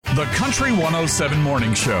The Country 107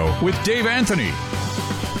 Morning Show with Dave Anthony.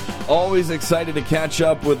 Always excited to catch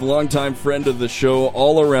up with longtime friend of the show,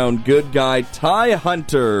 all-around good guy, Ty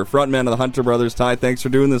Hunter, frontman of the Hunter Brothers. Ty, thanks for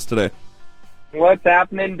doing this today. What's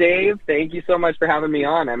happening, Dave? Thank you so much for having me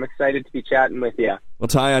on. I'm excited to be chatting with you. Well,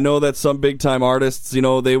 Ty, I know that some big-time artists, they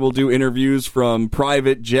will do interviews from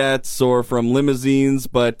private jets or from limousines,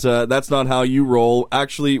 but that's not how you roll.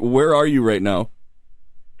 Actually, where are you right now?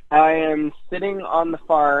 I am sitting on the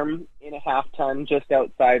farm in a half-ton just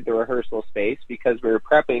outside the rehearsal space because we're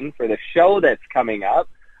prepping for the show that's coming up.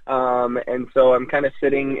 And so I'm kind of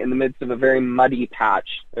sitting in the midst of a very muddy patch.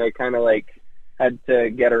 I kind of had to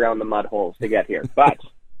get around the mud holes to get here. But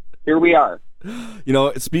here we are.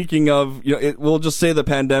 Speaking of, we'll just say the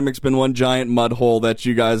pandemic's been one giant mud hole that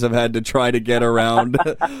you guys have had to try to get around.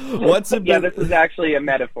 What's it been? Yeah, this is actually a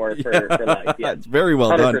metaphor for life. Yeah, it's very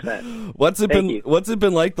well 100%. Done. What's it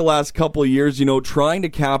been like the last couple of years, trying to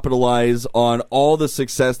capitalize on all the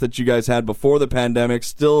success that you guys had before the pandemic,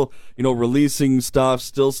 still, releasing stuff,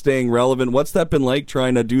 still staying relevant? What's that been like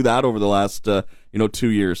trying to do that over the last, 2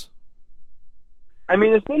 years? I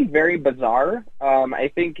mean, it's been very bizarre. I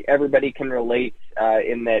think everybody can relate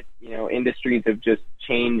in that, industries have just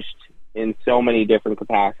changed in so many different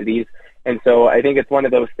capacities. And so I think it's one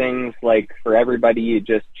of those things, like, for everybody, you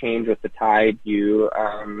just change with the tide. You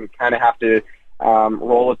kind of have to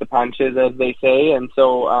roll with the punches, as they say. And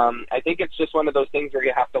so I think it's just one of those things where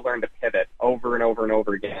you have to learn to pivot over and over and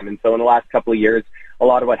over again. And so in the last couple of years, a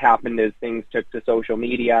lot of what happened is things took to social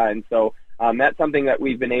media. And so that's something that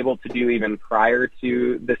we've been able to do even prior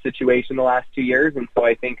to the situation the last 2 years. And so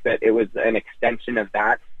I think that it was an extension of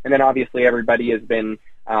that. And then obviously everybody has been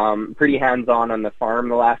pretty hands-on the farm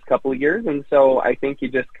the last couple of years. And so I think you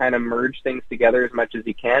just kind of merge things together as much as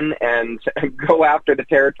you can and go after the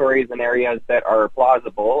territories and areas that are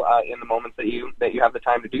plausible in the moments that you have the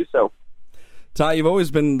time to do so. Ty, you've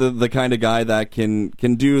always been the kind of guy that can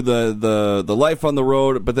do the life on the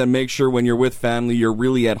road, but then make sure when you're with family, you're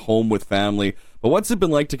really at home with family. But what's it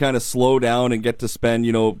been like to kind of slow down and get to spend,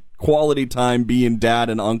 quality time being dad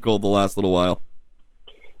and uncle the last little while?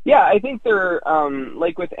 Yeah, I think there,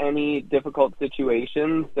 like with any difficult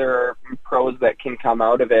situations, there are pros that can come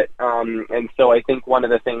out of it. And so I think one of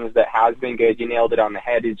the things that has been good, you nailed it on the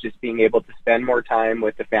head, is just being able to spend more time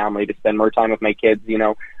with the family, to spend more time with my kids.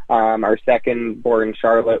 Our second born,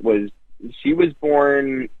 Charlotte, was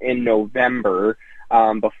born in November,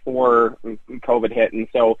 before COVID hit. And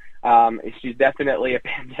so she's definitely a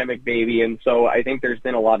pandemic baby. And so I think there's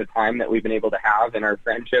been a lot of time that we've been able to have in our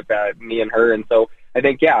friendship, me and her. And so I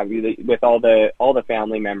think, with all the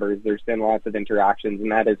family members, there's been lots of interactions, and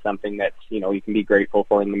that is something that, you can be grateful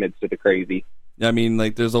for in the midst of the crazy. I mean,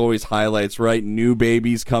 there's always highlights, right? New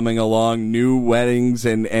babies coming along, new weddings,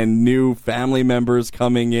 and new family members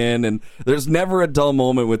coming in, and there's never a dull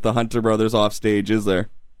moment with the Hunter Brothers off stage, is there?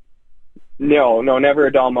 No, never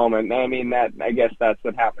a dull moment. I mean, I guess that's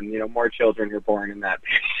what happened. More children are born in that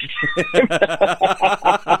period.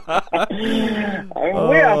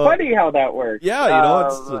 Yeah, funny how that works. Yeah,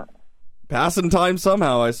 it's passing time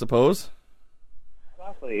somehow, I suppose.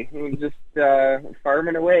 Exactly. Just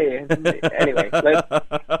farming away. Anyway,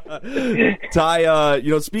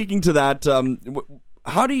 Ty, speaking to that,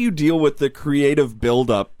 how do you deal with the creative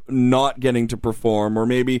build-up, not getting to perform, or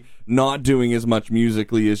maybe not doing as much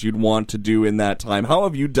musically as you'd want to do in that time? How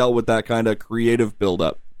have you dealt with that kind of creative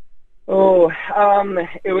build-up?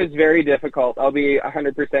 It was very difficult. I'll be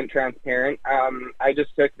 100% transparent. I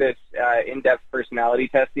just took this in-depth personality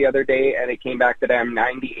test the other day, and it came back that I'm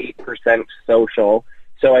 98% social.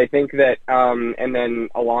 So I think that, and then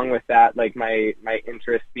along with that, my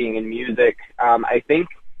interest being in music, I think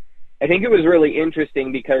it was really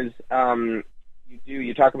interesting because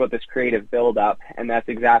you talk about this creative build-up, and that's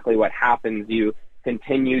exactly what happens. You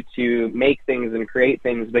continue to make things and create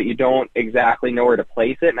things, but you don't exactly know where to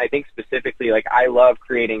place it. And I think specifically, I love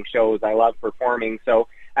creating shows. I love performing. So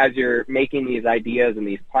as you're making these ideas and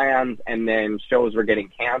these plans, and then shows were getting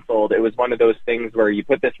canceled, it was one of those things where you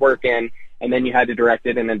put this work in, and then you had to direct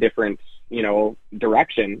it in a different,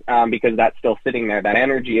 direction, because that's still sitting there. That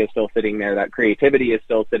energy is still sitting there. That creativity is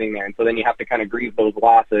still sitting there. And so then you have to kind of grieve those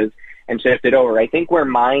losses and shift it over. I think where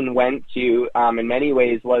mine went to, in many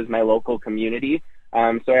ways, was my local community.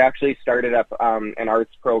 So I actually started up an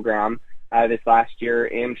arts program this last year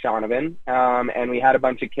in Shaunavon, and we had a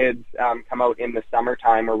bunch of kids come out in the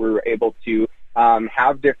summertime where we were able to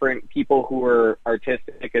have different people who were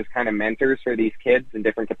artistic as kind of mentors for these kids in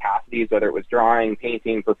different capacities, whether it was drawing,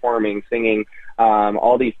 painting, performing, singing,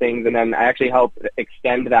 all these things. And then I actually helped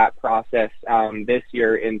extend that process this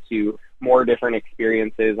year into more different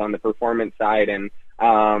experiences on the performance side and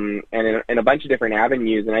in a bunch of different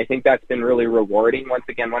avenues. And I think that's been really rewarding. Once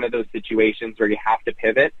again, one of those situations where you have to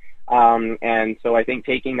pivot. And so I think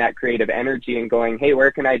taking that creative energy and going, hey,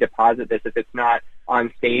 where can I deposit this if it's not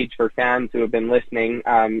on stage for fans who have been listening?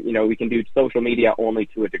 We can do social media only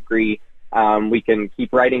to a degree. We can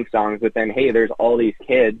keep writing songs, but then, hey, there's all these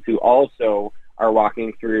kids who also are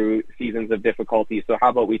walking through seasons of difficulty. So how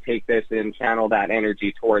about we take this and channel that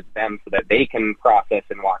energy towards them so that they can process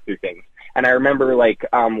and walk through things? And I remember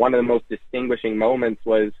one of the most distinguishing moments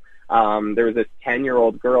was there was this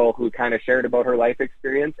 10-year-old girl who kind of shared about her life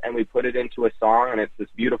experience, and we put it into a song, and it's this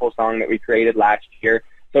beautiful song that we created last year.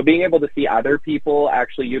 So being able to see other people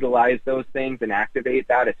actually utilize those things and activate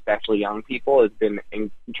that, especially young people, has been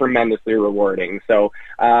tremendously rewarding. So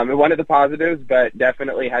one of the positives, but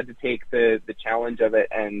definitely had to take the challenge of it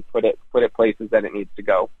and put it places that it needs to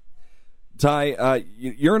go. Ty,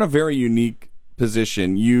 you're in a very unique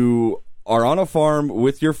position. You are on a farm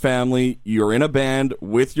with your family, you're in a band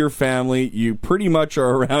with your family, you pretty much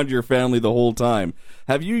are around your family the whole time.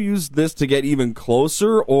 Have you used this to get even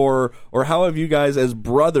closer, or how have you guys as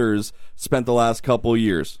brothers spent the last couple of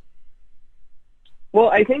years? Well,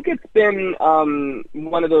 I think it's been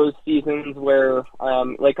one of those seasons where,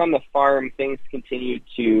 like on the farm, things continue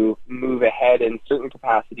to move ahead in certain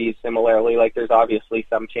capacities similarly. Like there's obviously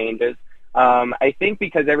some changes. I think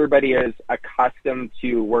because everybody is accustomed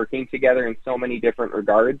to working together in so many different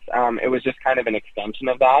regards, it was just kind of an extension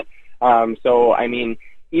of that. So, I mean,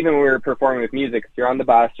 even when we were performing with music, if you're on the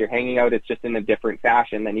bus, you're hanging out, it's just in a different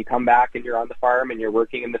fashion. Then you come back and you're on the farm and you're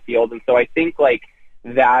working in the field. And so I think like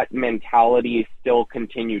that mentality still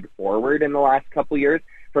continued forward in the last couple of years.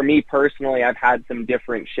 For me personally, I've had some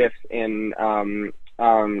different shifts in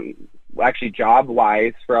actually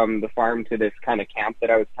job-wise from the farm to this kind of camp that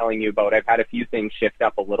I was telling you about. I've had a few things shift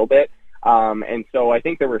up a little bit. And so I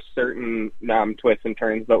think there were certain twists and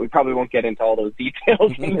turns, but we probably won't get into all those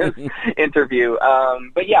details in this interview.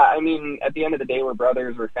 But yeah, I mean, at the end of the day, we're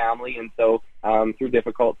brothers, we're family, and so through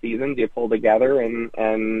difficult seasons, you pull together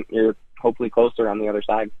and you're hopefully closer on the other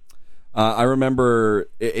side. I remember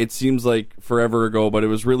it seems like forever ago, but it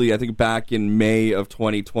was really, I think, back in May of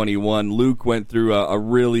 2021, Luke went through a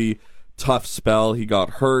really tough spell. He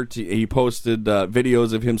got hurt. He posted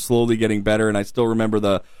videos of him slowly getting better, and I still remember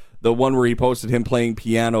the one where he posted him playing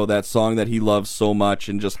piano, that song that he loves so much,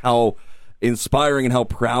 and just how inspiring and how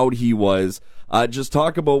proud he was. Just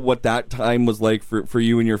talk about what that time was like for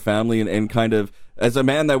you and your family, and kind of, as a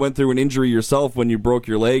man that went through an injury yourself when you broke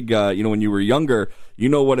your leg, when you were younger, you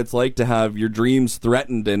know what it's like to have your dreams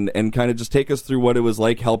threatened, and kind of just take us through what it was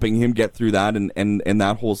like helping him get through that and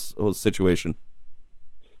that whole situation.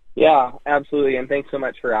 Yeah, absolutely, and thanks so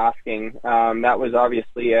much for asking. That was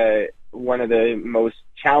obviously one of the most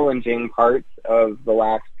challenging parts of the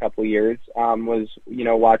last couple of years, was,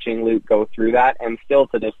 watching Luke go through that, and still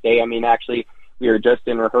to this day. I mean, actually, we were just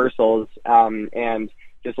in rehearsals, and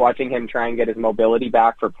just watching him try and get his mobility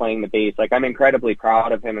back for playing the bass. Like, I'm incredibly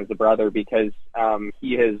proud of him as a brother because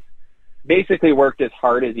he has basically worked as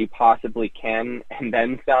hard as you possibly can, and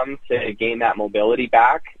then some, to gain that mobility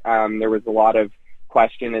back. There was a lot of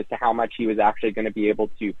question as to how much he was actually going to be able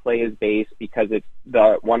to play his bass, because it's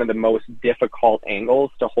one of the most difficult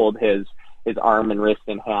angles to hold his arm and wrist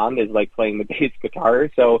and hand is like playing the bass guitar.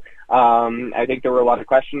 So I think there were a lot of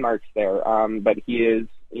question marks there, but he is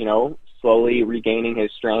slowly regaining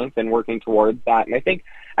his strength and working towards that. And I think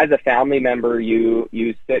as a family member, you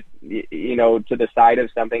sit to the side of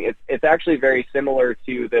something. It's actually very similar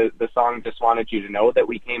to the song "Just Wanted You to Know" that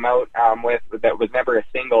we came out with, that was never a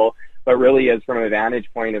single, but really is from a vantage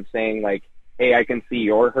point of saying, like, hey, I can see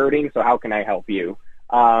you're hurting, so how can I help you?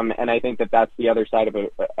 And I think that's the other side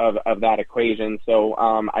of that equation. So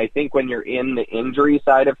I think when you're in the injury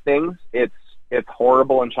side of things, it's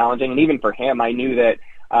horrible and challenging. And even for him, I knew that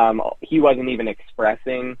he wasn't even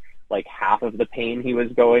expressing like half of the pain he was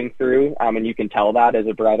going through, and you can tell that as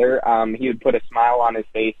a brother. He would put a smile on his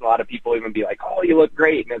face, and a lot of people even be like, oh, you look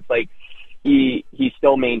great. And it's like, he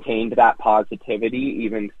still maintained that positivity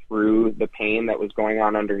even through the pain that was going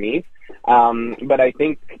on underneath. But I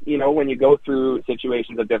think, when you go through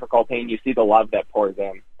situations of difficult pain, you see the love that pours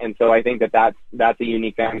in. And so I think that's a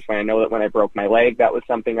unique vantage point. I know that when I broke my leg, that was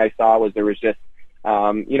something I saw, was there was just,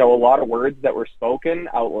 a lot of words that were spoken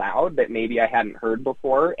out loud that maybe I hadn't heard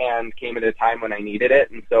before, and came at a time when I needed it.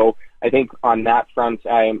 And so I think on that front,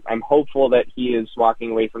 I'm hopeful that he is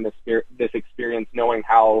walking away from this experience knowing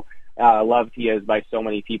how loved he is by so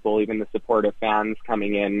many people. Even the support of fans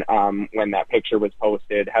coming in when that picture was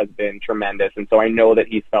posted has been tremendous, and so I know that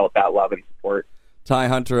he's felt that love and support. Ty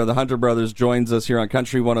Hunter of the Hunter Brothers joins us here on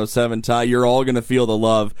Country 107. Ty, you're all going to feel the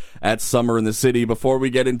love at Summer in the City. Before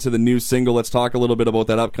we get into the new single, let's talk a little bit about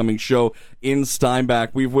that upcoming show in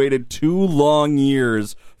Steinbach. We've waited 2 long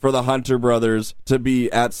years for the Hunter Brothers to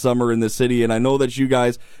be at Summer in the City, and I know that you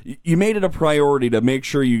guys, you made it a priority to make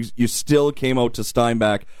sure you still came out to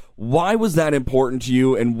Steinbach. Why was that important to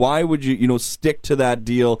you, and why would you stick to that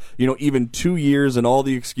deal, even 2 years and all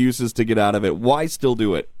the excuses to get out of it? Why still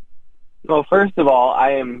do it? Well, first of all,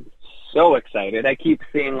 I am so excited. I keep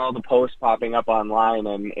seeing all the posts popping up online,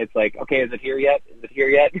 and it's like, okay, is it here yet? Is it here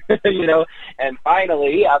yet? And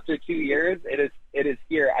finally, after 2 years, it is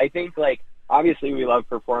here. I think, obviously we love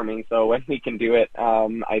performing, so when we can do it,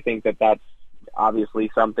 I think that's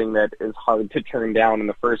obviously something that is hard to turn down in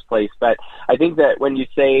the first place. But I think that when you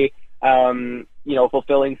say,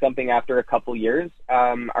 fulfilling something after a couple years,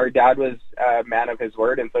 our dad was a man of his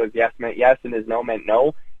word, and so his yes meant yes and his no meant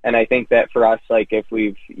no. And I think that for us, if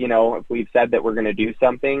we've said that we're going to do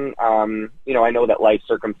something, I know that life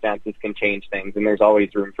circumstances can change things, and there's always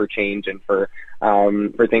room for change and for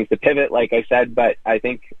things to pivot, like I said. But I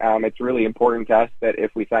think it's really important to us that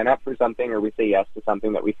if we sign up for something or we say yes to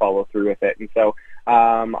something, that we follow through with it. And so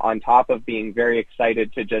on top of being very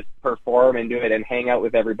excited to just perform and do it and hang out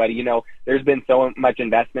with everybody, there's been so much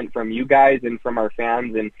investment from you guys and from our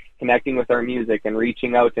fans and connecting with our music and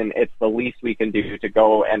reaching out, and it's the least we can do to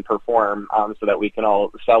go and perform so that we can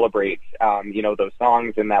all celebrate, those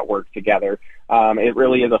songs and that work together. It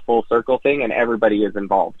really is a full circle thing, and everybody is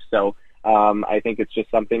involved. So I think it's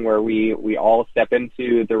just something where we all step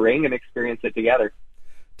into the ring and experience it together.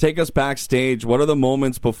 Take us backstage. What are the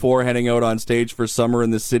moments before heading out on stage for Summer in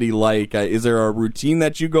the City like? Is there a routine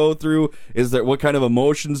that you go through? What kind of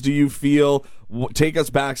emotions do you feel? Take us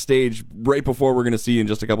backstage right before we're going to see you in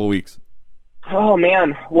just a couple of weeks. Oh,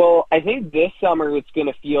 man. Well, I think this summer it's going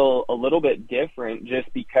to feel a little bit different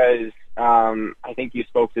just because I think you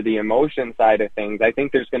spoke to the emotion side of things. I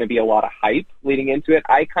think there's going to be a lot of hype leading into it.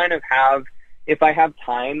 I kind of have, if I have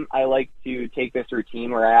time, I like to take this routine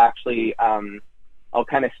where I actually I'll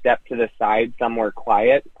kind of step to the side somewhere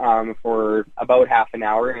quiet for about half an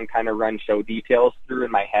hour and kind of run show details through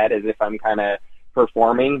in my head as if I'm kind of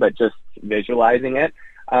performing, but just visualizing it.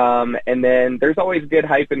 And then there's always good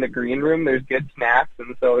hype in the green room. There's good snacks,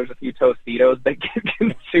 and so there's a few Tostitos that get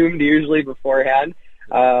consumed usually beforehand.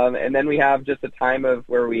 And then we have just a time of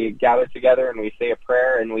where we gather together and we say a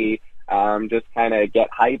prayer and we just kind of get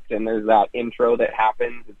hyped, and there's that intro that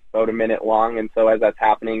happens. It's about a minute long, and so as that's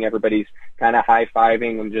happening, everybody's kind of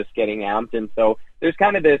high-fiving and just getting amped. And so there's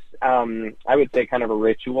kind of this, I would say, kind of a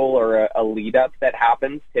ritual or a lead-up that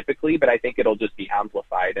happens typically, but I think it'll just be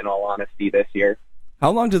amplified, in all honesty, this year. How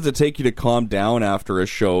long does it take you to calm down after a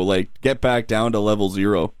show, get back down to level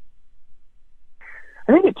zero?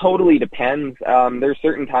 I think it totally depends. There's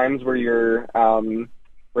certain times where you're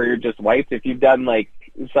just wiped. If you've done,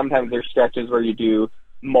 sometimes there's stretches where you do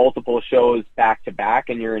multiple shows back to back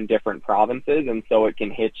and you're in different provinces, and so it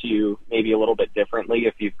can hit you maybe a little bit differently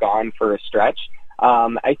if you've gone for a stretch.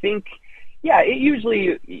 I think, it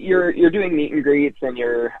usually you're doing meet and greets and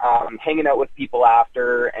you're hanging out with people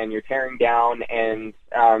after and you're tearing down, and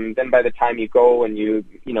then by the time you go and you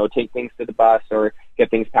take things to the bus or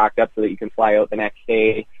get things packed up so that you can fly out the next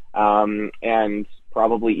day and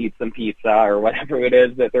probably eat some pizza or whatever it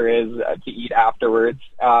is that there is to eat afterwards.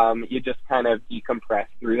 You just kind of decompress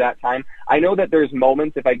through that time. I know that there's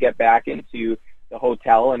moments if I get back into the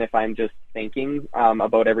hotel and if I'm just thinking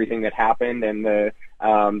about everything that happened and the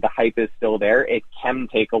hype is still there, it can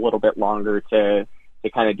take a little bit longer to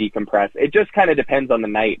kind of decompress. It just kind of depends on the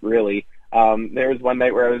night, really. There was one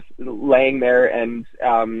night where I was laying there and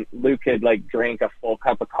Luke had drank a full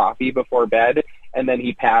cup of coffee before bed, and then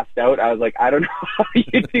he passed out. I was like, I don't know how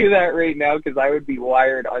you do that right now, because I would be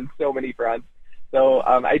wired on so many fronts. So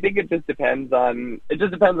I think it just depends on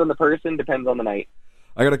the person, depends on the night.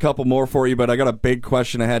 I got a couple more for you, but I got a big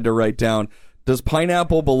question I had to write down. Does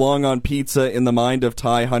pineapple belong on pizza in the mind of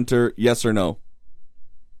Ty Hunter? Yes or no?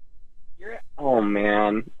 Oh,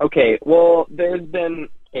 man. Okay, well, there's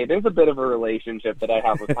a bit of a relationship that I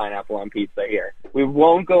have with pineapple on pizza here. We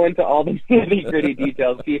won't go into all the nitty-gritty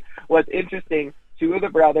details. See, what's interesting, 2 of the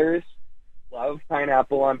brothers love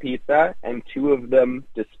pineapple on pizza, and 2 of them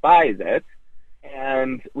despise it.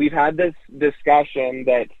 And we've had this discussion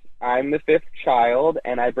that I'm the 5th child,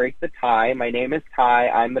 and I break the tie. My name is Ty.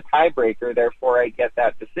 I'm the tiebreaker. Therefore, I get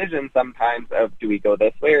that decision sometimes of, do we go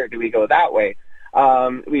this way or do we go that way?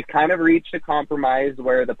 We've kind of reached a compromise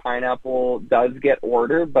where the pineapple does get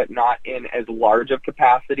ordered, but not in as large of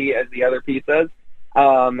capacity as the other pizzas.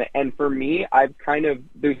 And for me,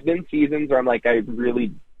 there's been seasons where I'm like, I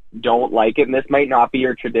really don't like it, and this might not be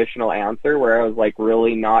your traditional answer where I was like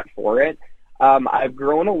really not for it. I've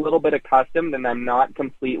grown a little bit accustomed, and I'm not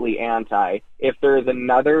completely anti. If there's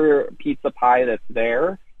another pizza pie that's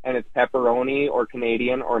there and it's pepperoni or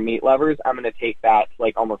Canadian or meat lovers, I'm going to take that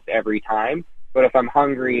like almost every time. But if I'm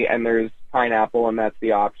hungry and there's pineapple and that's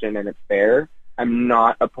the option and it's there, I'm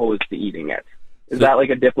not opposed to eating it. Is that like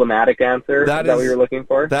a diplomatic answer? Is that what you're looking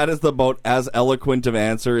for? That is about as eloquent of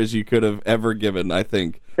answer as you could have ever given, I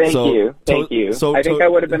think. Thank you. So I think I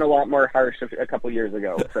would have been a lot more harsh a couple years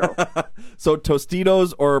ago. So. So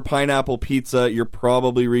Tostitos or pineapple pizza, you're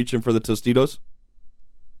probably reaching for the Tostitos?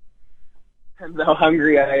 Depends how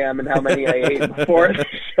hungry I am and how many I ate before the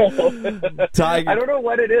show. I don't know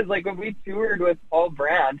what it is. Like when we toured with Paul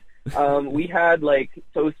Brandt, we had like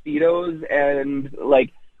Tostitos and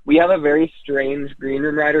like we have a very strange green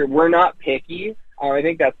room rider. We're not picky. I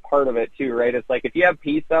think that's part of it too, right? It's like if you have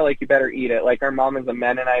pizza, like you better eat it. Like our mom is a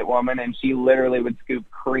Mennonite woman, and she literally would scoop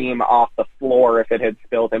cream off the floor if it had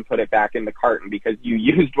spilled and put it back in the carton because you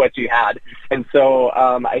used what you had. And so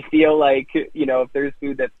I feel like, you know, if there's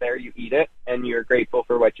food that's there, you eat it, and you're grateful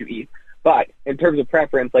for what you eat. But in terms of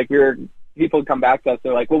preference, like people come back to us,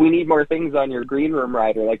 they're like, well, we need more things on your green room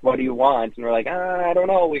rider. Like, what do you want? And we're like, I don't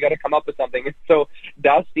know. We got to come up with something. And so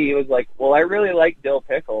Dusty was like, well, I really like dill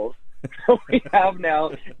pickles. So we have now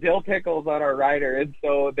dill pickles on our rider, and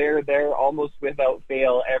so they're there almost without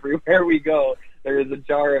fail everywhere we go. There is a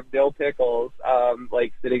jar of dill pickles,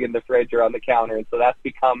 like sitting in the fridge or on the counter, and so that's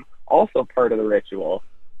become also part of the ritual.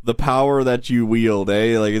 The power that you wield,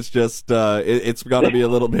 eh? Like it's just, it's got to be a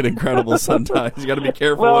little bit incredible sometimes. You got to be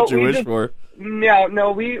careful what you wish for.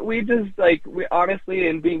 No, we just like we honestly,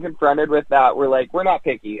 in being confronted with that, we're like, we're not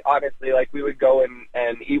picky. Honestly, like we would go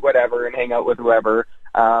and eat whatever and hang out with whoever.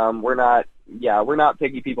 We're not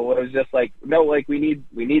picky people. It was just like, no, like we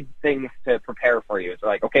need things to prepare for you. So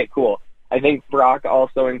like, okay, cool. I think Brock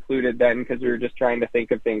also included then because we were just trying to think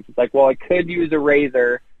of things. It's like, well, I could use a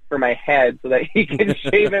razor for my head so that he can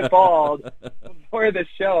shave it bald before the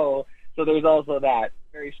show. So there's also that.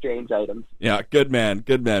 Very strange items. Yeah, good man.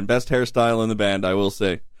 Best hairstyle in the band, I will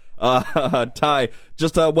say. Ty,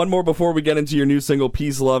 just one more before we get into your new single,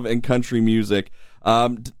 Peace, Love, and Country Music.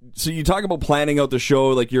 So you talk about planning out the show,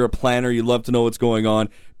 like you're a planner, you love to know what's going on.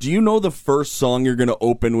 Do you know the first song you're going to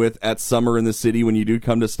open with at Summer in the City when you do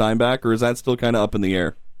come to Steinbach, or is that still kind of up in the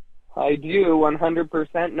air? I do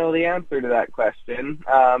 100% know the answer to that question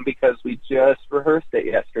because we just rehearsed it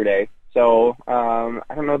yesterday. So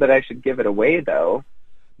I don't know that I should give it away, though.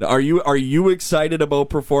 Are you excited about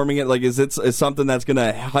performing it? Like, is something that's going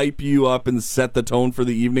to hype you up and set the tone for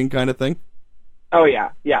the evening kind of thing? Oh, yeah,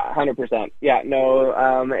 100%. Yeah,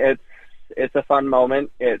 no, it's a fun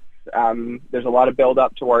moment. It's there's a lot of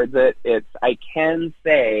build-up towards it. I can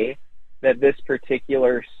say that this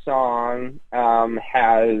particular song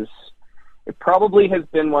it probably has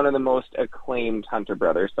been one of the most acclaimed Hunter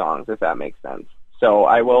Brothers songs, if that makes sense. So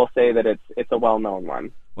I will say that it's a well-known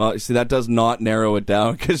one. Well, you see, that does not narrow it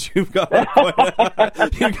down because you've got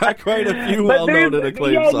quite a few well-known and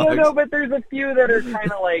acclaimed songs. No, but there's a few that are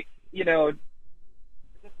kind of like, you know,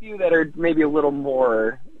 there's a few that are maybe a little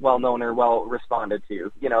more well-known or well-responded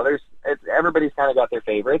to. You know, everybody's kind of got their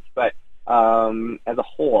favorites, but as a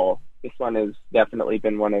whole, this one has definitely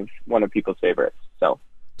been one of people's favorites. So.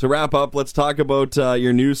 To wrap up, let's talk about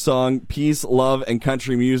your new song, Peace, Love, and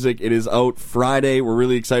Country Music. It is out Friday. We're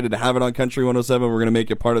really excited to have it on Country 107. We're going to make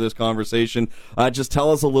it part of this conversation. Just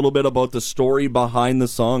tell us a little bit about the story behind the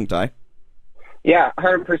song, Ty. Yeah,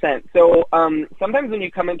 100%. So sometimes when you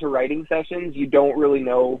come into writing sessions, you don't really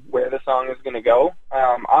know where the song is going to go,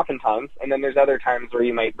 oftentimes. And then there's other times where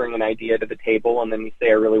you might bring an idea to the table and then you say,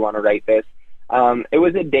 I really want to write this. It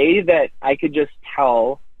was a day that I could just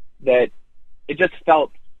tell that it just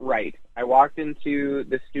felt right. I walked into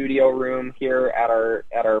the studio room here at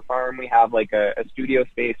our farm. We have like a studio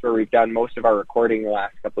space where we've done most of our recording the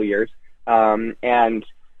last couple of years. And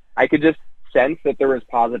I could just sense that there was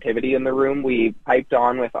positivity in the room. We piped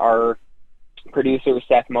on with our producer,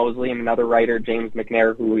 Seth Mosley, and another writer, James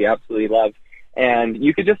McNair, who we absolutely love. And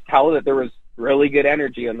you could just tell that there was really good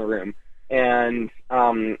energy in the room. And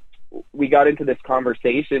we got into this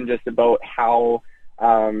conversation just about how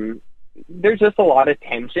there's just a lot of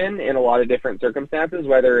tension in a lot of different circumstances,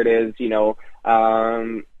 whether it is, you know,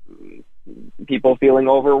 people feeling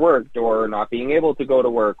overworked or not being able to go to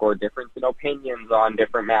work or difference in opinions on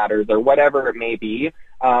different matters or whatever it may be.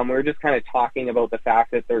 We're just kind of talking about the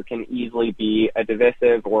fact that there can easily be a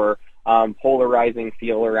divisive or polarizing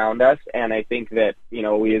feel around us. And I think that, you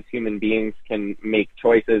know, we as human beings can make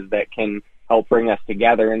choices that can help bring us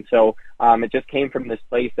together. And so it just came from this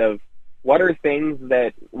place of what are things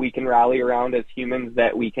that we can rally around as humans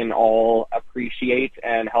that we can all appreciate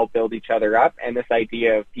and help build each other up? And this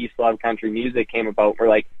idea of peace, love, country music came about. We're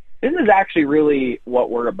like, this is actually really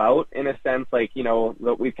what we're about, in a sense. Like, you know,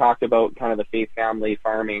 we've talked about kind of the faith, family,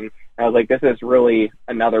 farming. I was like, this is really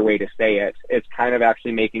another way to say it. It's kind of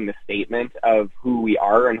actually making the statement of who we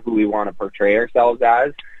are and who we want to portray ourselves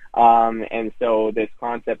as. And so this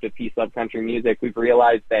concept of peace, love, country music, we've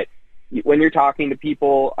realized that when you're talking to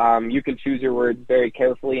people, you can choose your words very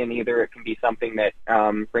carefully, and either it can be something that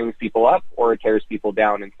brings people up or it tears people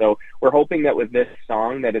down. And so we're hoping that with this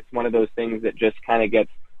song that it's one of those things that just kind of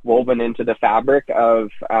gets woven into the fabric of,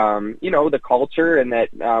 you know, the culture, and that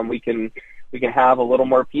we can have a little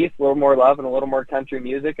more peace, a little more love, and a little more country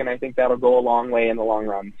music, and I think that'll go a long way in the long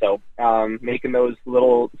run. So making those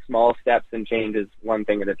little small steps and changes one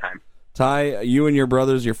thing at a time. Ty, you and your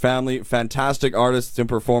brothers, your family, fantastic artists and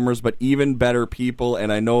performers, but even better people,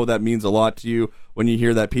 and I know that means a lot to you when you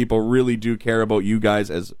hear that people really do care about you guys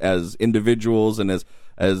as individuals and as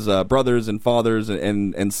brothers and fathers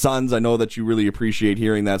and sons. I know that you really appreciate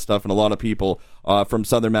hearing that stuff, and a lot of people from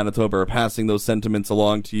Southern Manitoba are passing those sentiments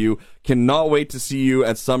along to you. Cannot wait to see you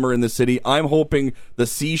at Summer in the City. I'm hoping the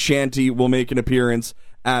Sea Shanty will make an appearance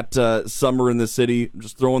at Summer in the City. I'm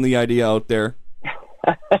just throwing the idea out there.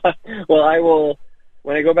 Well, I will.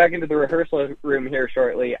 When I go back into the rehearsal room here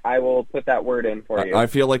shortly, I will put that word in for you. I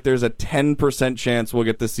feel like there's a 10% chance we'll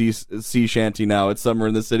get the sea shanty now at Summer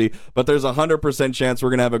in the City, but there's a 100% chance we're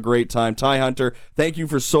going to have a great time. Ty Hunter, thank you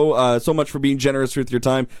for so much for being generous with your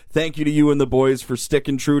time. Thank you to you and the boys for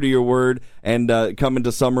sticking true to your word and coming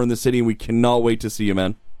to Summer in the City, and we cannot wait to see you,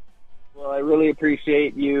 man. Well, I really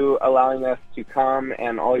appreciate you allowing us to come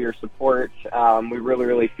and all your support. We really,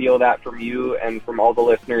 really feel that from you and from all the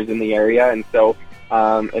listeners in the area, and so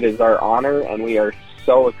it is our honor, and we are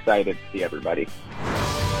so excited to see everybody.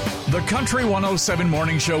 The Country 107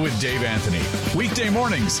 Morning Show with Dave Anthony. Weekday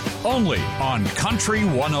mornings, only on Country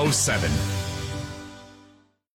 107.